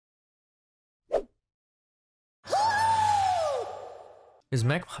Is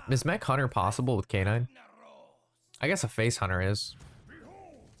Mech Hunter possible with K9? I guess a Face Hunter is.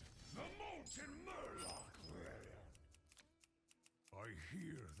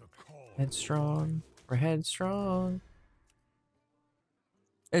 Headstrong. We're headstrong.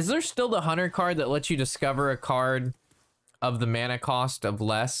 Is there still the Hunter card that lets you discover a card of the mana cost of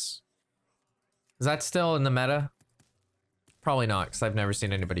less? Is that still in the meta? Probably not, because I've never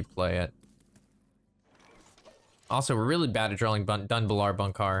seen anybody play it. Also, we're really bad at drawing Dunbalar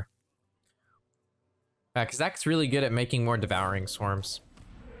Bunkar. Yeah, because Zach's really good at making more Devouring Swarms.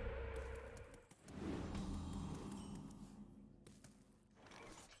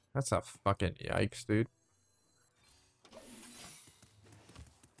 That's a fucking yikes, dude.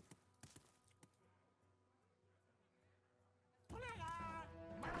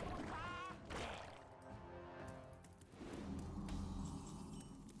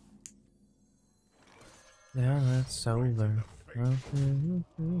 Now that's over.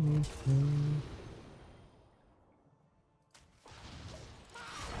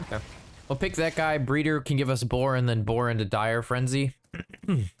 Okay. We'll pick that guy. Breeder can give us Boar and then Boar into Dire Frenzy.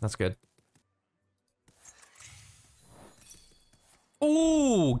 That's good.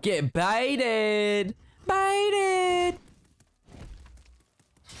 Ooh, get baited. Baited.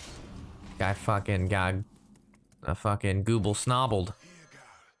 Guy fucking got a fucking gooble snobbled.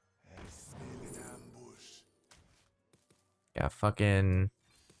 Got fucking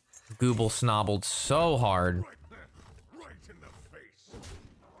gooble snobbled so hard.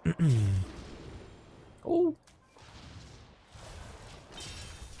 Oh.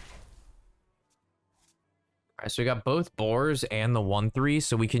 Alright, so we got both Boars and the 1/3,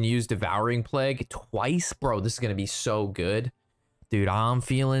 so we can use Devouring Plague twice. Bro, this is gonna be so good. Dude, I'm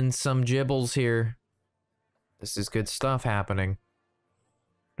feeling some gibbles here. This is good stuff happening.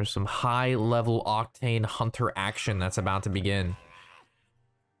 There's some high-level Octane Hunter action that's about to begin.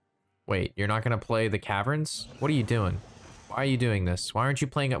 Wait, you're not gonna play the Caverns? What are you doing? Why are you doing this? Why aren't you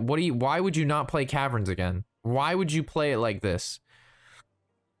playing it? Why would you not play Caverns again? Why would you play it like this?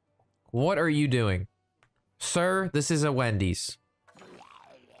 What are you doing? Sir, this is a Wendy's.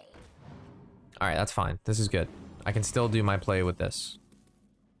 Alright, that's fine. This is good. I can still do my play with this.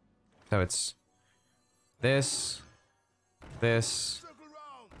 So it's this, this,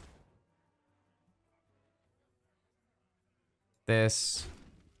 this,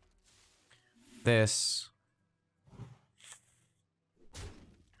 this,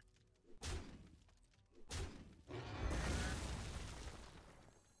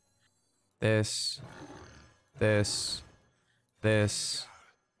 this, this, this,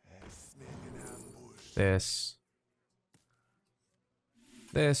 this,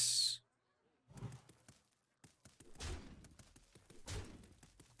 this.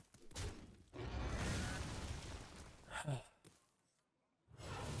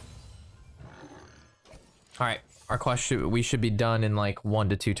 All right, our question, we should be done in like 1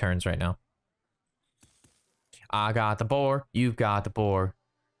 to 2 turns right now. I got the boar, you've got the boar.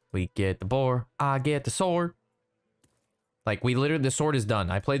 We get the boar, I get the sword. Like, we literally, the sword is done.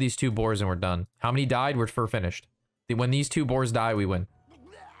 I play these 2 boars and we're done. How many died? We're finished. When these 2 boars die, we win.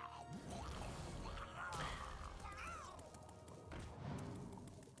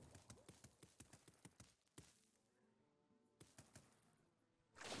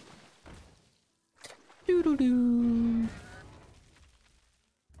 Doo-doo-doo.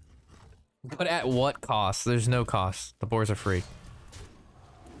 But at what cost? There's no cost. The boars are free.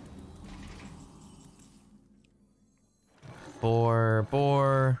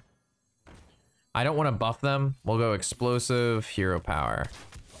 Boar. I don't want to buff them. We'll go explosive, hero power.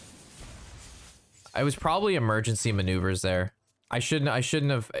 I was probably emergency maneuvers there. I shouldn't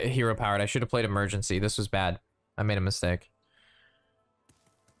have hero powered. I should have played emergency. This was bad. I made a mistake.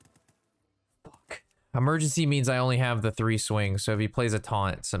 Fuck. Emergency means I only have the 3 swings, so if he plays a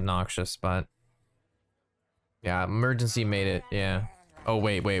taunt, it's obnoxious, but yeah, emergency made it. Yeah. Oh,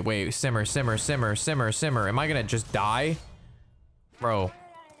 wait. Simmer. Am I gonna just die? Bro,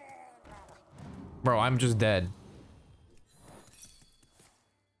 I'm just dead.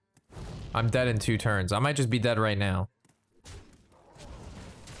 I'm dead in 2 turns. I might just be dead right now.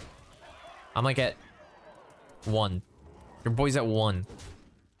 I'm like at 1. Your boy's at 1.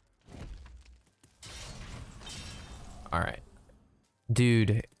 Alright.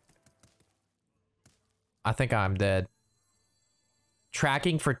 Dude. I think I'm dead.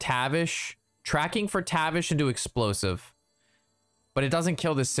 Tracking for Tavish. Tracking for Tavish into explosive. But it doesn't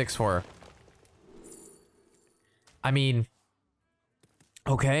kill this 6/4. I mean,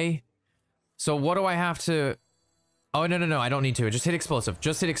 okay. So what do I have to? Oh, no. I don't need to. Just hit explosive.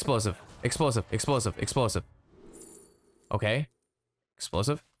 Just hit explosive. Explosive. Okay.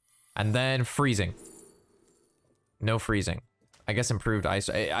 Explosive. And then freezing. No freezing. I guess improved ice.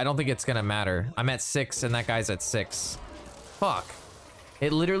 I don't think it's gonna matter. I'm at 6 and that guy's at 6. Fuck.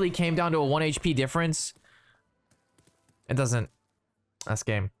 It literally came down to a 1 HP difference. It doesn't. That's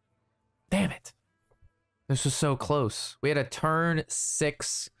game. Damn it. This was so close. We had a turn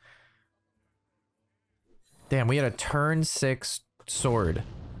 6. Damn, we had a turn 6 sword.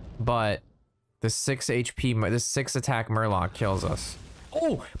 But the 6 HP, this 6 attack Murloc kills us.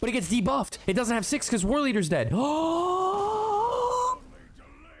 Oh, but it gets debuffed. It doesn't have 6 because War Leader's dead. Oh!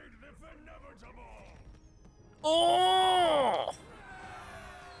 Oh!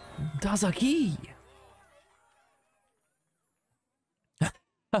 Dazaki.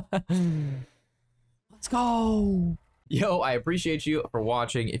 Let's go. Yo, I appreciate you for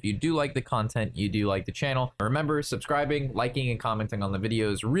watching. If you do like the content, you do like the channel, remember subscribing, liking, and commenting on the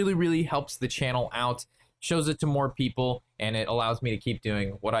videos really helps the channel out, shows it to more people, and it allows me to keep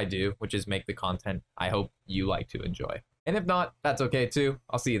doing what I do, which is make the content I hope you like to enjoy. And if not, that's okay too.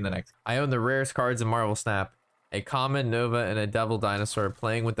 I'll see you in the next. I own the rarest cards in Marvel Snap. A common, Nova, and a Devil Dinosaur.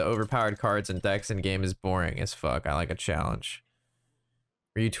 Playing with the overpowered cards and decks in game is boring as fuck. I like a challenge.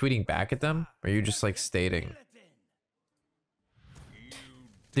 Are you tweeting back at them? Or are you just like stating?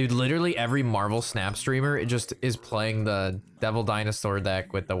 Dude, literally every Marvel Snap streamer, it just is playing the Devil Dinosaur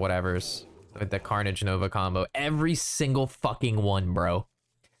deck with the whatevers. With the Carnage Nova combo. Every single fucking one, bro.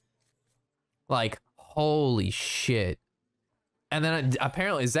 Like, holy shit. And then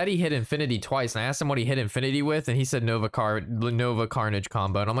apparently Zeddy hit Infinity twice, and I asked him what he hit Infinity with, and he said Nova Carnage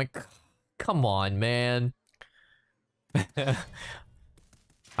combo, and I'm like, come on, man.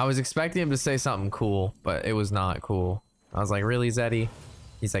 I was expecting him to say something cool, but it was not cool. I was like, really, Zeddy?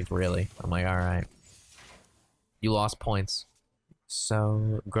 He's like, really? I'm like, all right. You lost points.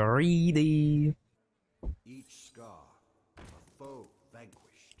 So greedy. Each scar, a foe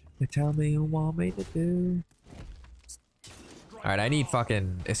vanquished. Tell me you want me to do. All right, I need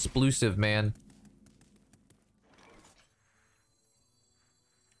fucking explosive, man.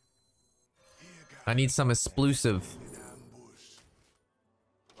 I need some explosive.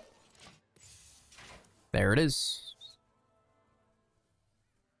 There it is.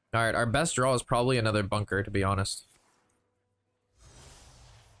 All right, our best draw is probably another bunker, to be honest.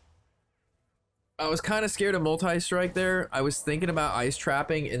 I was kind of scared of multi-strike there. I was thinking about ice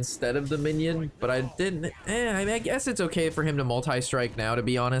trapping instead of the minion, but I didn't. I mean, I guess it's okay for him to multi-strike now, to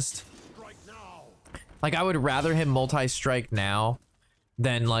be honest. Like, I would rather him multi-strike now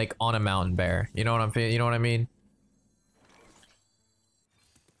than like on a mountain bear. You know what I'm feeling? You know what I mean?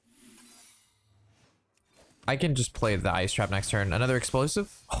 I can just play the ice trap next turn. Another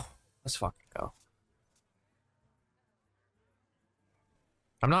explosive? Oh, let's fucking go.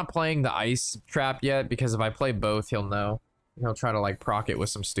 I'm not playing the ice trap yet because if I play both, he'll know. He'll try to like proc it with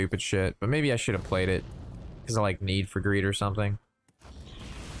some stupid shit. But maybe I should have played it because I like Need for Greed or something.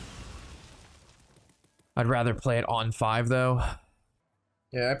 I'd rather play it on 5 though.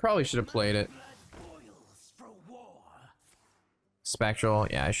 Yeah, I probably should have played it. Spectral,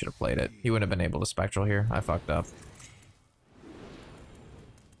 yeah, I should have played it. He wouldn't have been able to Spectral here. I fucked up.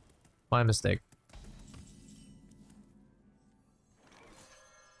 My mistake.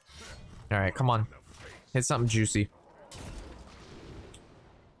 All right, come on. Hit something juicy.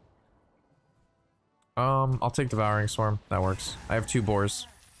 I'll take Devouring Swarm. That works. I have 2 boars.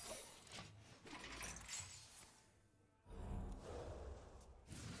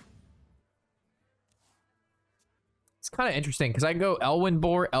 It's kind of interesting because I go Elwyn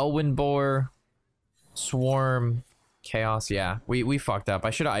Boar, Swarm, Chaos. Yeah, we fucked up. I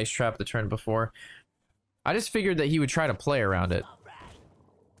should have Ice Trapped the turn before. I just figured that he would try to play around it.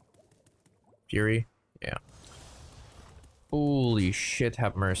 Fury? Yeah. Holy shit,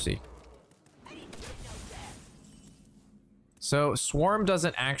 have mercy. So, Swarm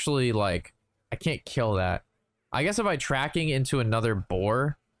doesn't actually, like... I can't kill that. I guess if I tracking into another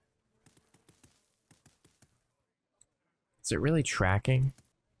boar... Is it really tracking?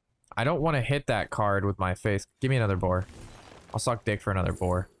 I don't want to hit that card with my face. Give me another boar. I'll suck dick for another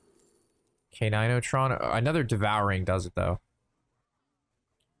boar. K9otron? Another Devouring does it, though.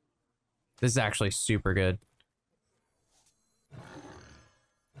 This is actually super good.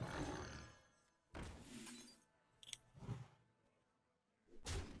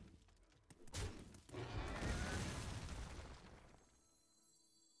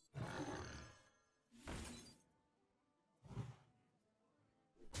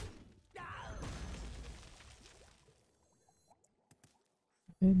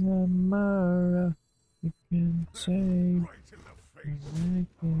 In the mirror, you can say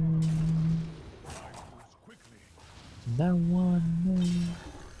that one.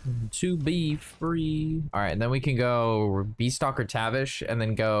 to be free. All right, and then we can go Beastalker Tavish and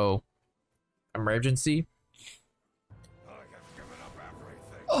then go Emergency. I have given up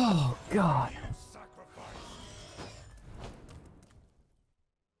everything. Oh, God. Sacrifice.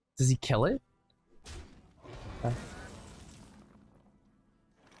 Does he kill it?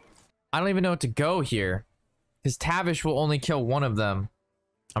 I don't even know what to go here. His Tavish will only kill one of them.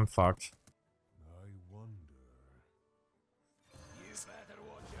 I'm fucked. I wonder.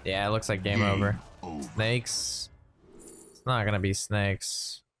 Yeah, it looks like game over. Snakes. It's not gonna be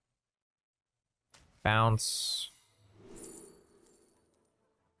snakes. Bounce.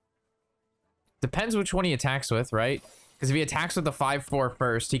 Depends which one he attacks with, right? Because if he attacks with the 5/4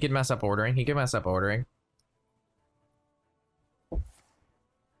 first, he could mess up ordering. He could mess up ordering.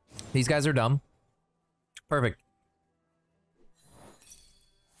 These guys are dumb. Perfect.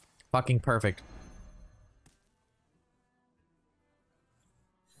 Fucking perfect.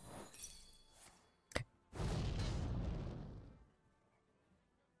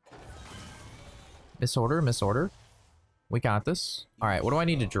 Misorder, misorder. We got this. All right, what do I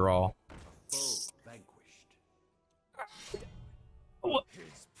need to draw? Foe vanquished.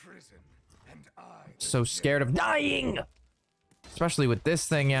 His prison, and I So scared of dying, especially with this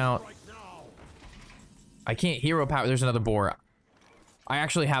thing out. right now. I can't hero power. There's another boar. I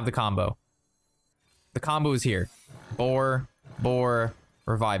actually have the combo. The combo is here. Boar, boar,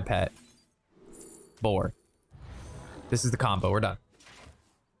 revive pet. Boar. This is the combo. We're done.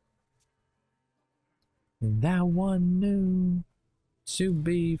 That one knew to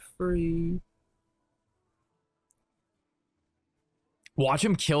be free. Watch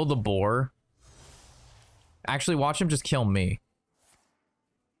him kill the boar. Actually, watch him just kill me.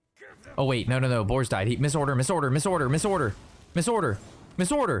 Oh, wait. No, no, no. Boar's died. He misorder, misorder, misorder, misorder, misorder,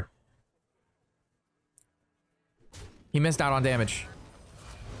 misorder. He missed out on damage.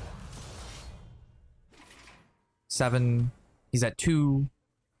 7. He's at 2.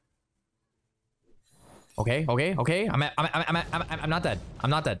 Okay, okay, okay. I'm not dead. I'm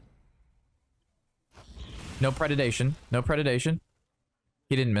not dead. No predation. No predation.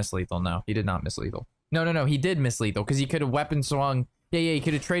 He didn't miss lethal. No, he did not miss lethal. No, no, no. He did miss lethal because he could have weapon swung. Yeah, yeah. He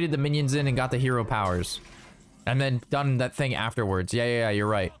could have traded the minions in and got the hero powers, and then done that thing afterwards. Yeah, yeah, yeah. You're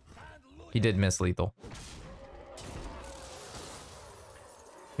right. He did miss lethal.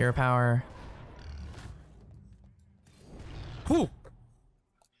 Hero power. Whew.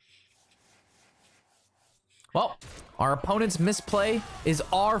 Well, our opponent's misplay is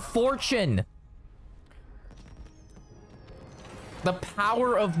our fortune. The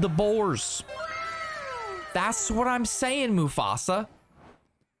power of the boars. That's what I'm saying, Mufasa.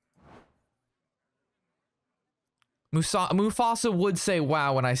 Mufasa would say,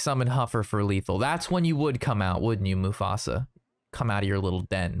 wow, when I summon Huffer for lethal. That's when you would come out, wouldn't you, Mufasa? Come out of your little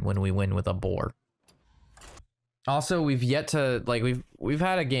den when we win with a boar. Also, we've yet to, like, we've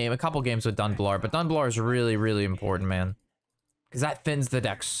had a couple games with Dunblar, but Dunblar is really, really important, man. Because that thins the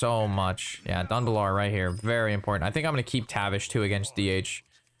deck so much. Yeah, Dunblar right here, very important. I think I'm going to keep Tavish, too, against DH.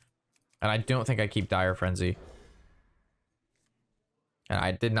 And I don't think I keep Dire Frenzy. And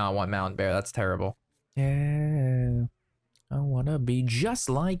I did not want Mountain Bear, that's terrible. Yeah, I want to be just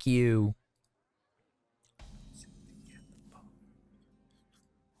like you.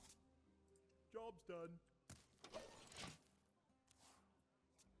 Job's done.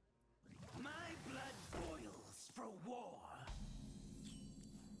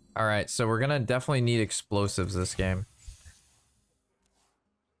 All right, so we're gonna definitely need explosives this game.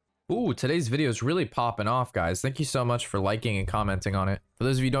 Ooh, today's video is really popping off, guys. Thank you so much for liking and commenting on it. For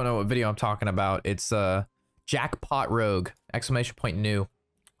those of you who don't know what video I'm talking about, it's Jackpot Rogue, exclamation point new.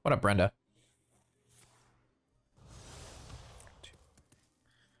 What up, Brenda?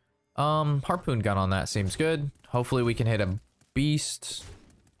 Harpoon gun on that seems good. Hopefully we can hit a beast.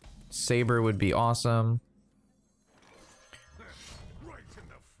 Saber would be awesome.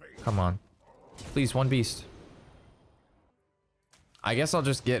 Come on. Please, one beast. I guess I'll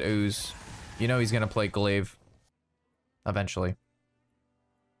just get Ooze. You know he's gonna play Glaive. Eventually.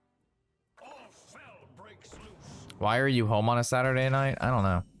 Why are you home on a Saturday night? I don't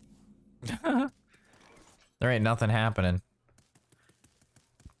know. There ain't nothing happening.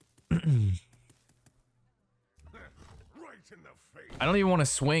 I don't even want to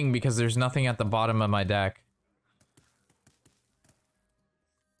swing because there's nothing at the bottom of my deck.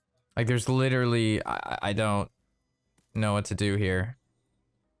 Like, there's literally... I don't know what to do here.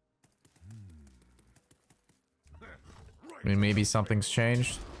 I mean, maybe something's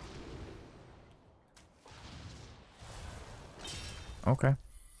changed. Okay.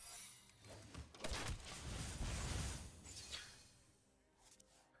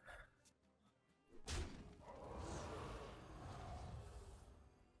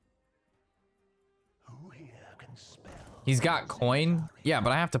 He's got coin. Yeah,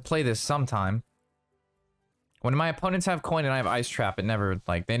 but I have to play this sometime. When my opponents have coin and I have ice trap, it never,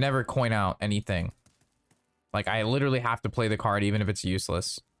 like, they never coin out anything. Like, I literally have to play the card even if it's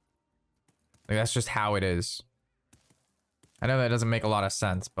useless. Like, that's just how it is. I know that doesn't make a lot of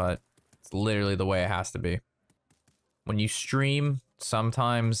sense, but it's literally the way it has to be. When you stream,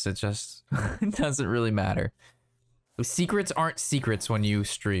 sometimes it just it doesn't really matter. The secrets aren't secrets when you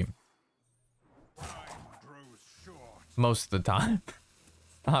stream. Most of the time.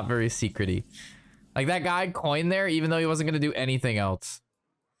 Not very secrety. Like that guy coined there, even though he wasn't going to do anything else.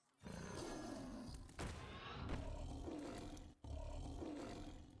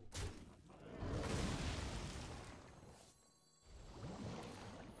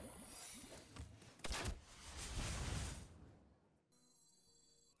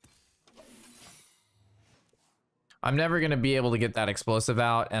 I'm never going to be able to get that explosive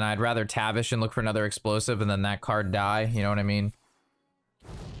out, and I'd rather Tavish and look for another explosive and then that card die, you know what I mean?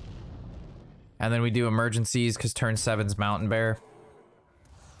 And then we do emergencies because turn 7's Mountain Bear.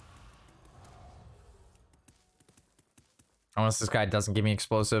 Unless this guy doesn't give me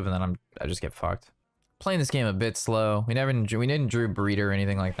explosive, and then I just get fucked. Playing this game a bit slow. We didn't drew breeder or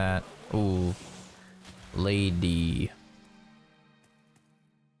anything like that. Ooh. Lady.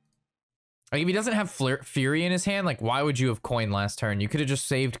 Like, if he doesn't have Fury in his hand, like, why would you have coin last turn? You could have just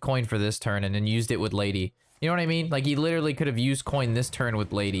saved coin for this turn and then used it with Lady. You know what I mean? Like, he literally could have used coin this turn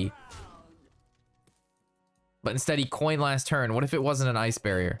with Lady. But instead, he coined last turn. What if it wasn't an ice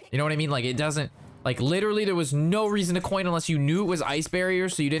barrier? You know what I mean? Like, it doesn't... Like, literally, there was no reason to coin unless you knew it was ice barrier,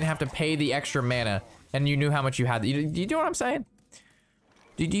 so you didn't have to pay the extra mana, and you knew how much you had. You know what I'm saying?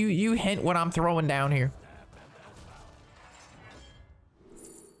 Did you hint what I'm throwing down here?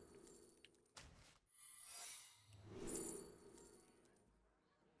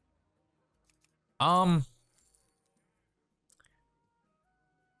 I'm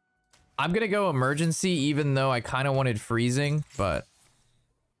gonna go emergency, even though I kind of wanted freezing, but...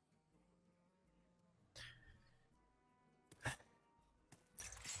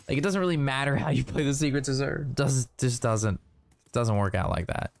 Like, it doesn't really matter how you play the Secret Desert. Just doesn't work out like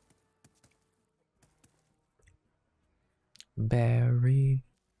that. Berry.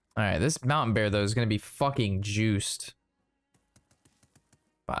 Alright, this Mountain Bear, though, is gonna be fucking juiced.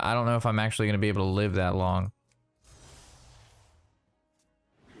 But I don't know if I'm actually gonna be able to live that long.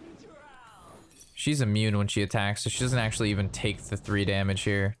 She's immune when she attacks, so she doesn't actually even take the 3 damage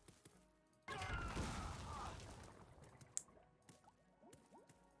here.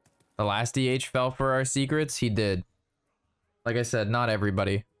 The last DH fell for our secrets? He did. Like I said, not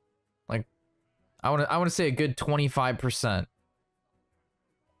everybody. Like, I want to say a good 25%.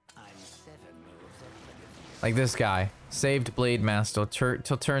 Like this guy. Saved Blade Master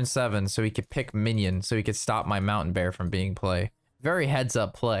till turn 7 so he could pick minion, so he could stop my Mountain Bear from being play. Very heads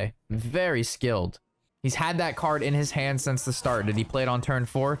up play. Very skilled. He's had that card in his hand since the start. Did he play it on turn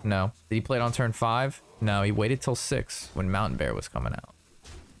 4? No. Did he play it on turn 5? No, he waited till 6 when Mountain Bear was coming out.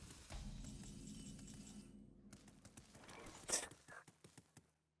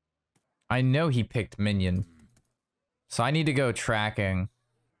 I know he picked minion. So I need to go tracking.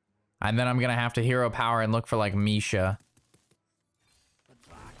 And then I'm gonna have to hero power and look for like Misha.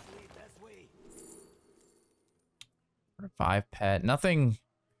 Revive pet. Nothing.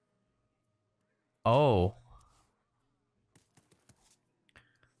 Oh.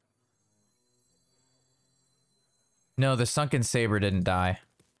 No, the Sunken Saber didn't die.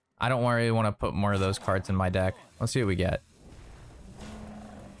 I don't really want to put more of those cards in my deck. Let's see what we get.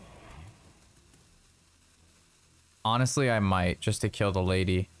 Honestly, I might, just to kill the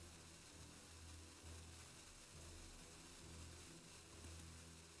lady.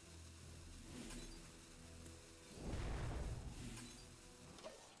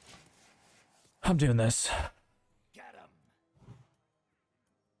 I'm doing this. Get him.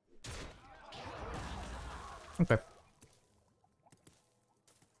 Okay.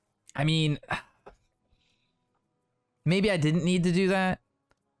 I mean, maybe I didn't need to do that.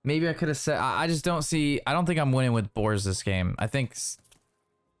 Maybe I could have said, I just don't see, I don't think I'm winning with boars this game. I think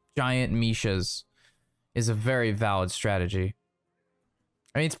giant Mishas is a very valid strategy.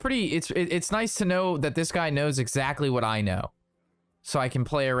 I mean, it's nice to know that this guy knows exactly what I know. So I can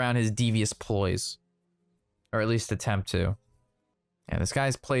play around his devious ploys. Or at least attempt to. Yeah, this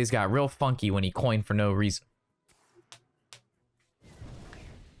guy's plays got real funky when he coined for no reason.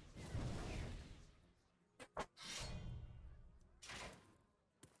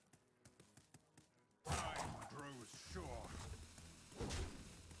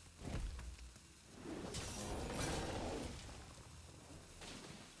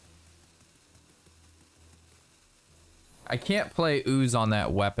 I can't play Ooze on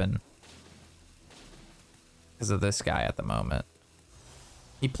that weapon because of this guy at the moment.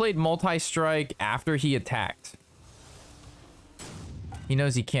 He played multi-strike after he attacked. He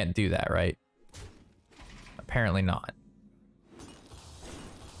knows he can't do that, right? Apparently not.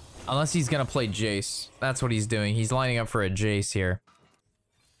 Unless he's gonna play Jace. That's what he's doing. He's lining up for a Jace here.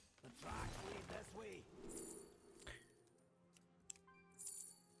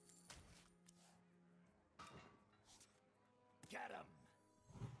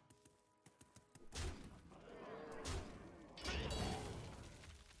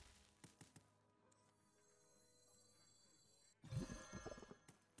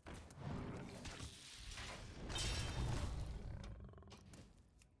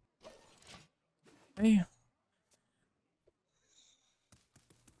 Okay.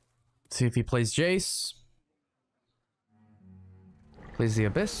 See if he plays Jace. Plays the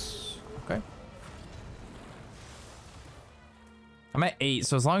Abyss. Okay. I'm at 8,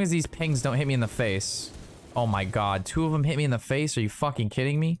 so as long as these pings don't hit me in the face. Oh my god, 2 of them hit me in the face? Are you fucking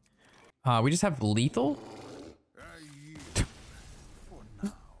kidding me? We just have lethal?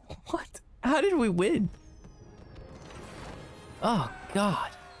 What? How did we win? Oh god.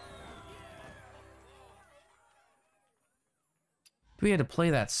 We had to play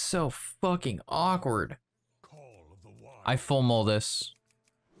that so fucking awkward. I full mull this.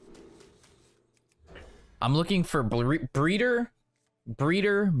 I'm looking for breeder,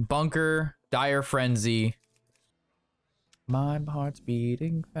 bunker, dire frenzy. My heart's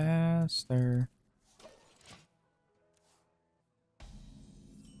beating faster.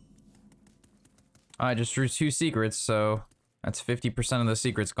 I just drew 2 secrets, so that's 50% of the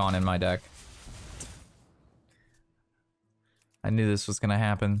secrets gone in my deck. I knew this was gonna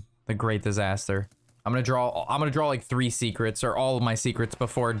happen. The great disaster. I'm gonna draw like 3 secrets or all of my secrets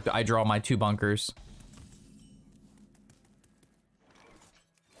before I draw my 2 bunkers.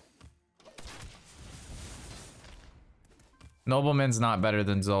 Nobleman's not better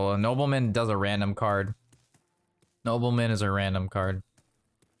than Zola. Nobleman does a random card. Nobleman is a random card.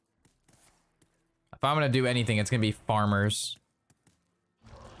 If I'm gonna do anything, it's gonna be farmers.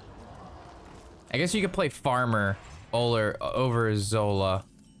 I guess you could play farmer over Zola.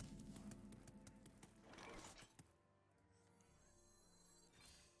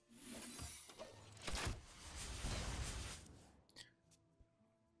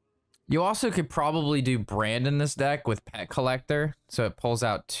 You also could probably do Brand in this deck with Pet Collector, so it pulls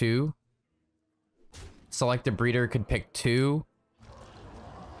out 2. Select a breeder could pick 2.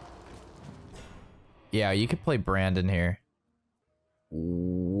 Yeah, you could play Brandon here.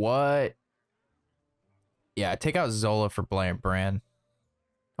 What? Yeah, take out Zola for Brand.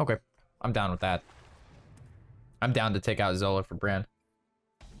 Okay, I'm down with that. I'm down to take out Zola for Brand.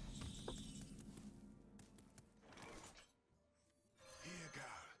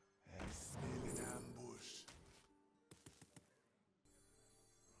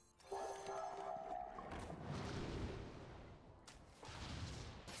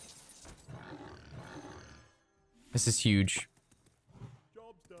 This is huge.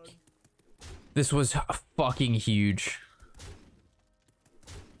 This was fucking huge.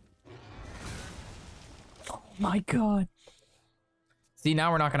 Oh my god. See,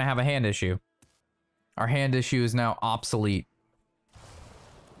 now we're not gonna have a hand issue. Our hand issue is now obsolete.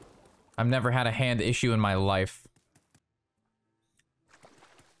 I've never had a hand issue in my life.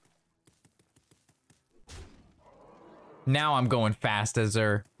 Now I'm going fast as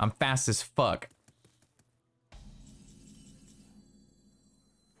her. I'm fast as fuck.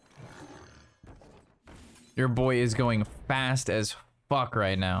 Your boy is going fast as fuck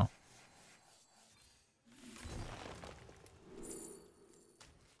right now.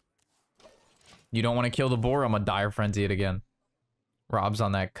 You don't want to kill the boar? I'm gonna dire frenzy it again. Rob's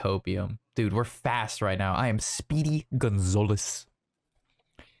on that copium. Dude, we're fast right now. I am Speedy Gonzalez.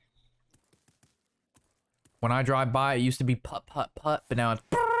 When I drive by, it used to be putt, putt, putt, but now it's...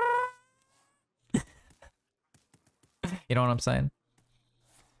 You know what I'm saying?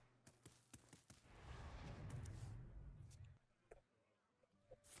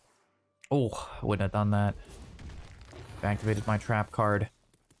 Oh, I wouldn't have done that. Activated my trap card.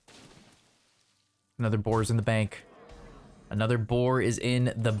 Another boar's in the bank. Another boar is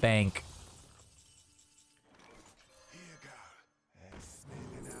in the bank.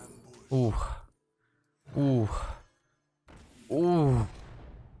 Ooh. Ooh. Ooh.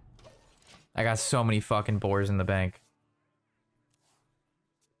 I got so many fucking boars in the bank.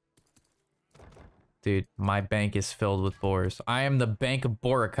 Dude, my bank is filled with boars. I am the Bank of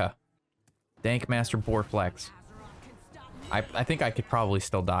Borica. Dank Master Boarflex. I think I could probably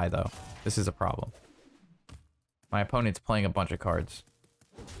still die, though. This is a problem. My opponent's playing a bunch of cards.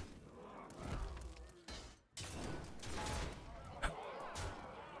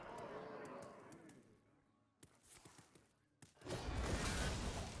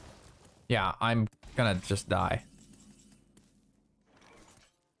 Yeah, I'm gonna just die.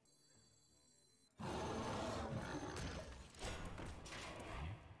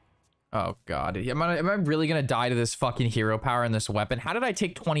 Oh god. Am I really gonna die to this fucking hero power and this weapon? How did I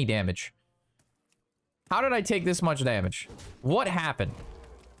take 20 damage? How did I take this much damage? What happened?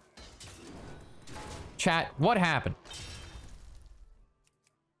 Chat, what happened?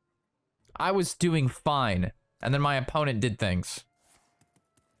 I was doing fine, and then my opponent did things.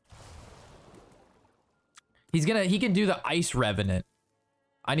 He can do the Ice Revenant.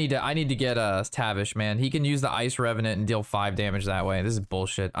 I need to get Tavish, man. He can use the Ice Revenant and deal 5 damage that way. This is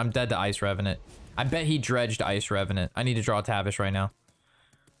bullshit. I'm dead to Ice Revenant. I bet he dredged Ice Revenant. I need to draw Tavish right now.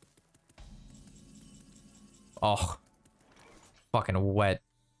 Oh. Fucking wet.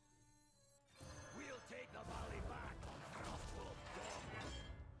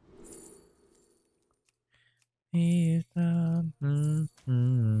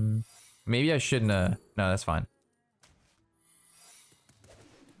 Maybe I shouldn't no, that's fine.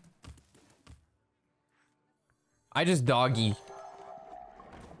 I just doggy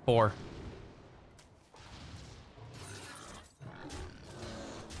 4.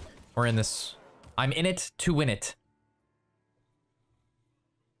 We're in this. I'm in it to win it.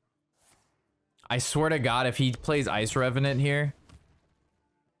 I swear to God, if he plays Ice Revenant here.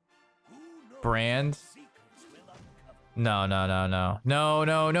 Brand. No.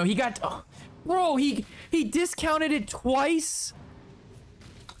 He got... Oh, bro, he discounted it twice?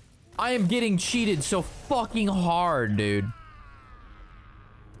 I am getting cheated so fucking hard, dude.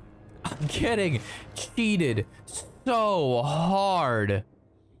 I'm getting cheated so hard.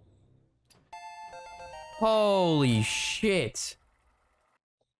 Holy shit.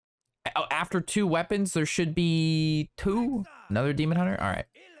 After 2 weapons, there should be 2? Another Demon Hunter? Alright.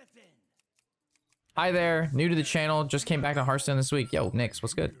 Hi there, new to the channel, just came back to Hearthstone this week. Yo, Nix,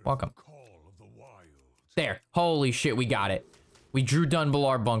 what's good? Welcome. There, holy shit, we got it. We drew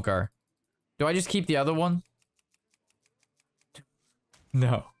Dunbalar Bunker. Do I just keep the other one?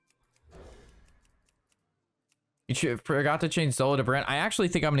 No. You forgot to change Zola to Brand. I actually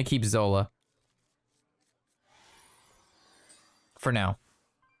think I'm gonna keep Zola. For now.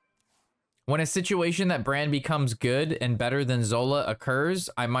 When a situation that Brand becomes good and better than Zola occurs,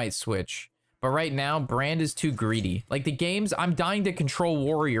 I might switch. But right now, Brand is too greedy. Like the games, I'm dying to control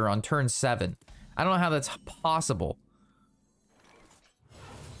Warrior on turn 7. I don't know how that's possible.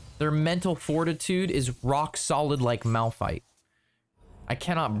 Their mental fortitude is rock solid like Malphite. I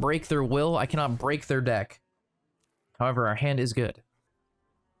cannot break their will. I cannot break their deck. However, our hand is good.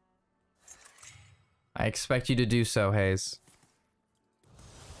 I expect you to do so, Hayes.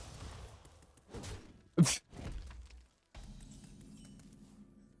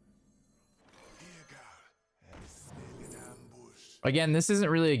 Again, this isn't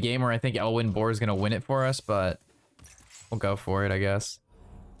really a game where I think Elwyn Boar is going to win it for us, but we'll go for it, I guess.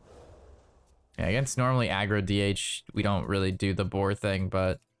 Yeah, against normally aggro DH, we don't really do the Boar thing,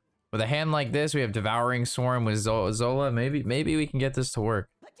 but with a hand like this, we have Devouring Swarm with Zola. Maybe we can get this to work.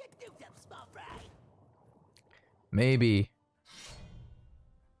 Maybe.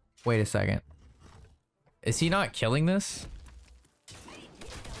 Wait a second. Is he not killing this?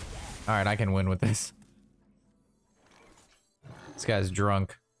 Alright, I can win with this. This guy's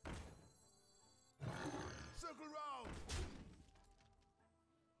drunk.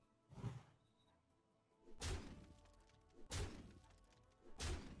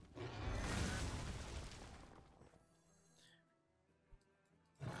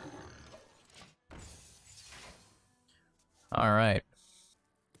 All right.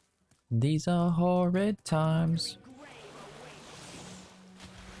 These are horrid times.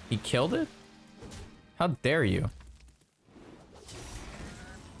 He killed it? How dare you?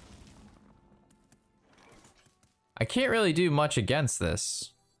 I can't really do much against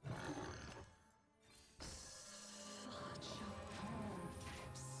this.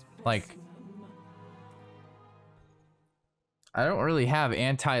 Like, I don't really have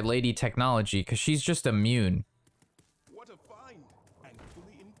anti-lady technology because she's just immune.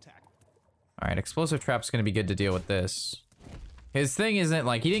 Alright, explosive trap's gonna be good to deal with this. His thing isn't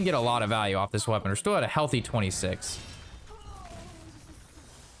like, he didn't get a lot of value off this weapon. We're still at a healthy 26.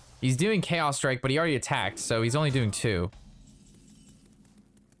 He's doing Chaos Strike, but he already attacked, so he's only doing 2.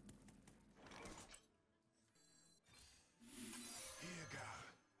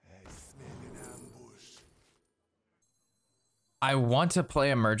 I want to play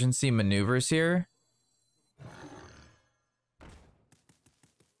emergency maneuvers here.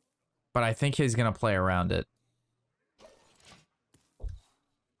 But I think he's gonna play around it.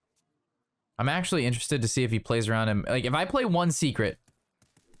 I'm actually interested to see if he plays around him. Like, if I play one secret.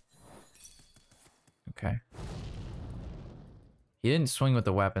 Okay. He didn't swing with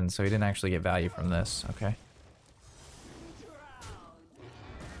the weapon, so he didn't actually get value from this. Okay.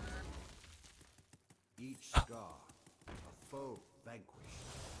 Each scar, a foe vanquished.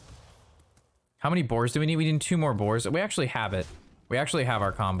 How many boars do we need? We need 2 more boars. We actually have it. We actually have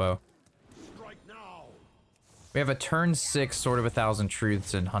our combo. Strike now. We have a turn 6 Sword of 1,000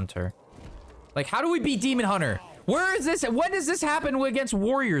 Truths in Hunter. Like, how do we beat Demon Hunter? Where is this? When does this happen against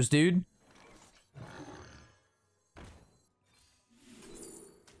warriors, dude?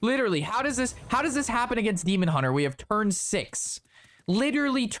 Literally, how does this happen against Demon Hunter? We have turn 6.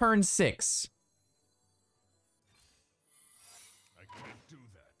 Literally turn 6. I can't do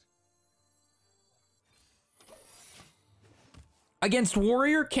that. Against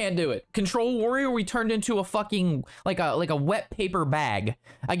warrior, can't do it. Control warrior, we turned into a fucking like a wet paper bag.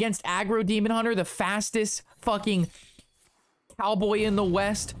 Against aggro Demon Hunter, the fastest fucking cowboy in the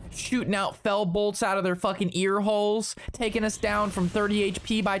West, shooting out fell bolts out of their fucking ear holes, taking us down from 30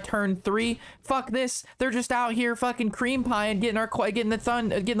 HP by turn 3. Fuck this. They're just out here fucking cream pieing, getting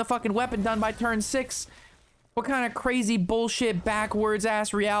the fucking weapon done by turn 6. What kind of crazy bullshit backwards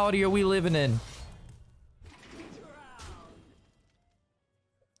ass reality are we living in?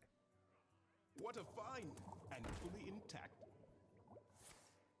 What a find, and fully intact.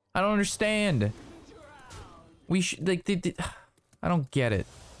 I don't understand. We should like I don't get it.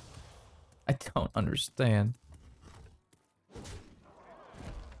 I don't understand.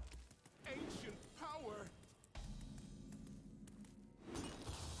 Ancient power.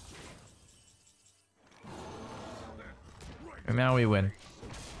 And now we win.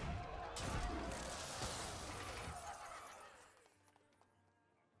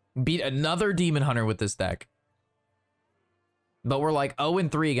 Beat another Demon Hunter with this deck. But we're like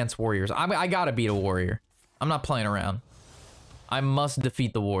 0-3 against warriors. I gotta beat a warrior. I'm not playing around. I must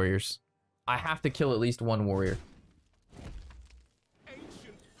defeat the warriors. I have to kill at least one warrior.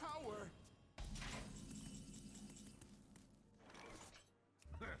 Ancient power.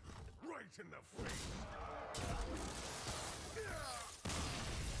 Right in the face.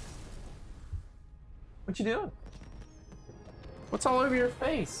 What you doing? What's all over your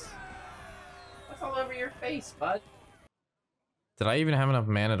face? What's all over your face, bud? Did I even have enough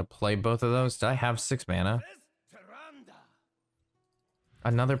mana to play both of those? Did I have 6 mana?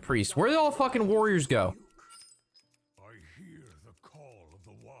 Another priest. Where did all fucking warriors go? I hear the call of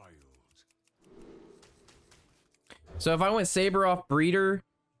the wild. So if I went Saber off Breeder,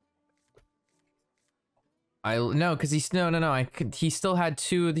 no, because he's no. He still had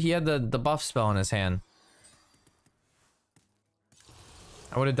 2. He had the buff spell in his hand.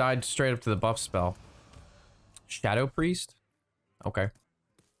 I would have died straight up to the buff spell. Shadow Priest? Okay.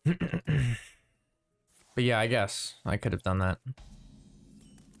 But yeah, I guess I could have done that.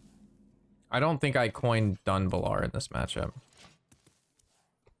 I don't think I coined Dunvalar in this matchup.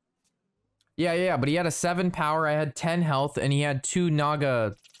 Yeah, but he had a 7 power, I had 10 health, and he had 2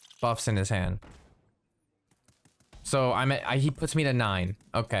 Naga buffs in his hand. So he puts me to 9.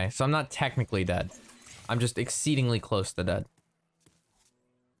 Okay, so I'm not technically dead. I'm just exceedingly close to dead.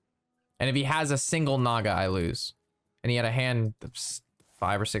 And if he has a single Naga, I lose. And he had a hand of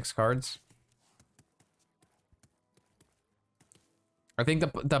 5 or 6 cards. I think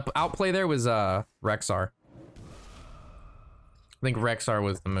the outplay there was Rexar. I think Rexar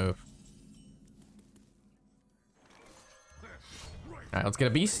was the move. Alright, let's get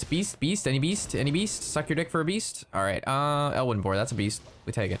a beast. Beast, any beast? Any beast? Suck your dick for a beast? Alright, Elwyn Boar, that's a beast.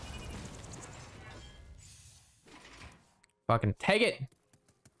 We take it. Fucking take it!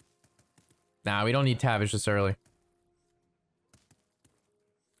 Nah, we don't need Tavish this early.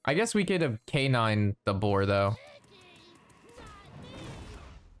 I guess we could have K9 the boar, though.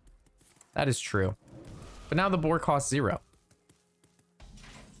 That is true. But now the boar costs 0.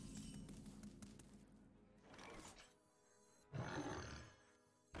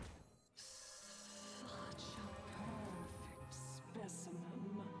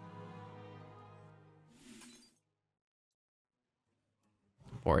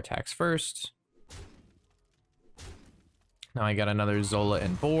 Boar attacks first. Now I got another Zola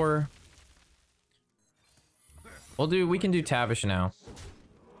and Boar. We can do Tavish now.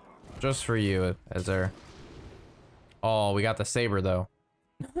 Just for you, Ezer. Oh, we got the Saber, though.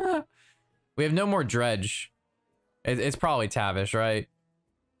 We have no more Dredge. It's probably Tavish, right?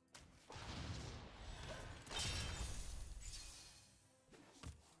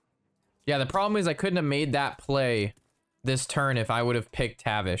 Yeah, the problem is I couldn't have made that play this turn if I would have picked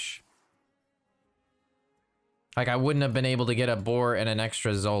Tavish. Like, I wouldn't have been able to get a boar and an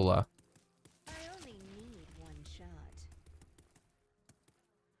extra Zola. I only need one shot.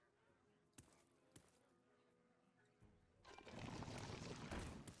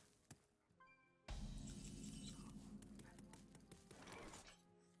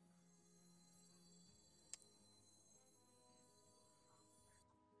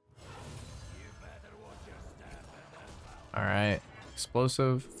 All right,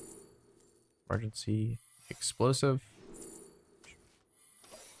 explosive, emergency, explosive.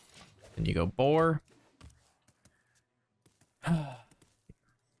 And you go boar.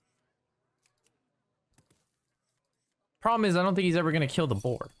 Problem is, I don't think he's ever gonna kill the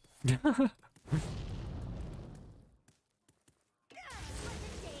boar.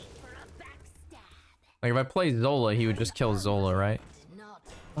 Like, if I play Zola, he would just kill Zola, right?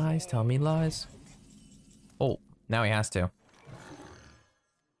 Lies, tell me lies. Oh, now he has to.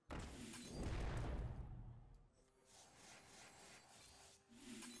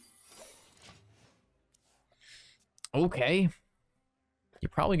 Okay. You're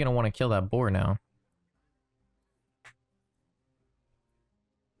probably gonna want to kill that boar now.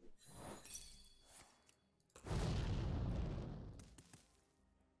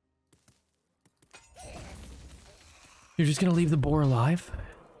 You're just gonna leave the boar alive?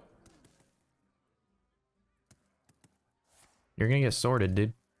 You're gonna get sorted,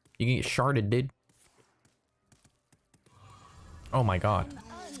 dude. You can get sharded, dude. Oh my god.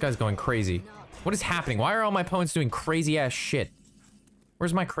 This guy's going crazy. What is happening? Why are all my opponents doing crazy ass shit?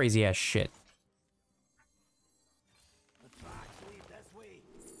 Where's my crazy ass shit?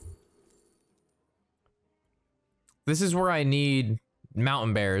 This is where I need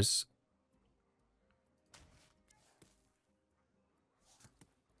mountain bears.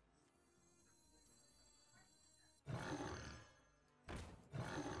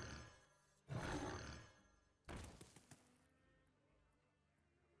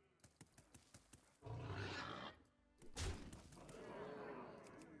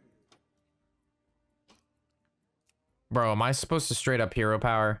 Bro, am I supposed to straight up hero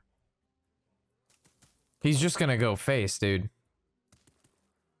power? He's just gonna go face, dude.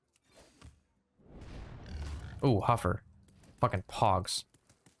 Ooh, Huffer. Fucking pogs.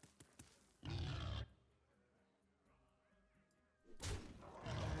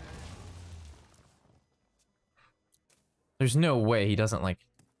 There's no way he doesn't, like,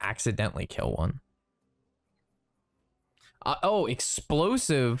 accidentally kill one. Oh,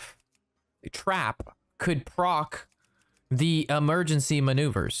 explosive trap could proc the emergency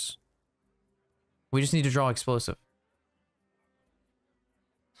maneuvers. We just need to draw explosive.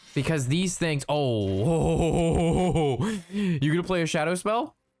 Because these things... Oh. You gonna play a shadow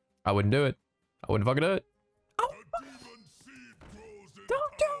spell? I wouldn't do it. I wouldn't fucking do it. Oh.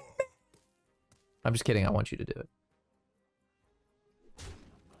 Don't do it. I'm just kidding. I want you to do it.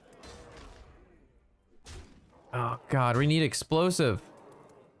 Oh, God. We need explosive.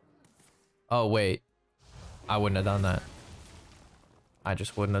 Oh, wait. I wouldn't have done that. I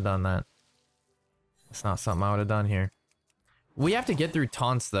just wouldn't have done that. It's not something I would have done here. We have to get through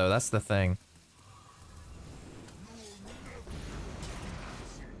taunts, though. That's the thing.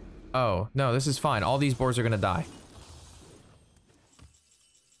 Oh, no, this is fine. All these boars are gonna die.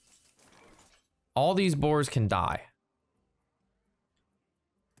 All these boars can die.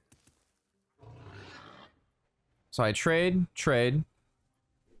 So I trade.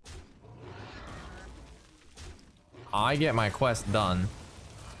 I get my quest done.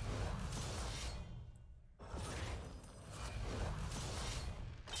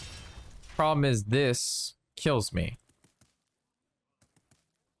 Problem is this kills me.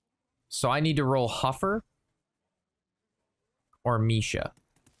 So I need to roll Huffer or Misha.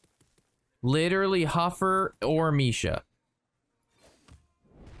 Literally Huffer or Misha.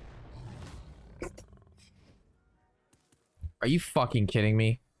 Are you fucking kidding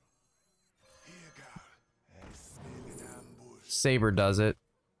me? Saber does it.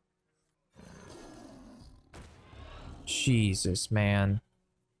 Jesus, man.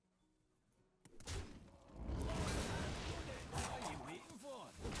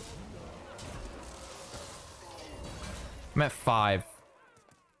 I'm at 5.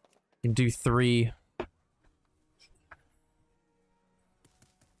 You can do 3.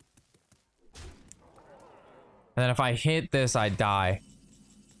 And then if I hit this, I die.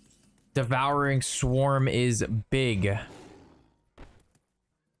 Devouring Swarm is big.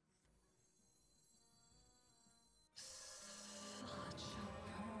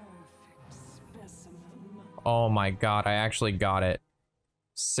 Oh my god, I actually got it.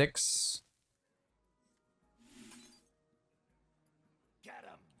 6.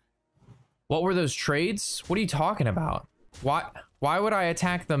 What were those trades? What are you talking about? Why would I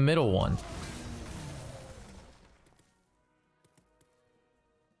attack the middle one?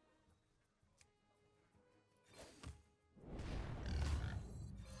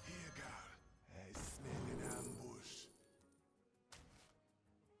 Here, girl. I smell an ambush.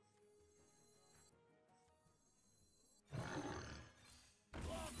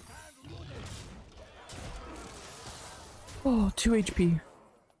 Oh, 2 HP.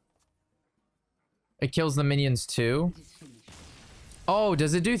 It kills the minions too? Oh,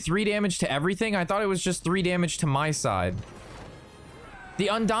 does it do 3 damage to everything? I thought it was just 3 damage to my side. The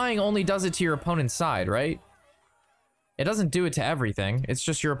Undying only does it to your opponent's side, right? It doesn't do it to everything. It's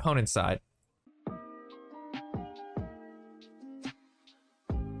just your opponent's side.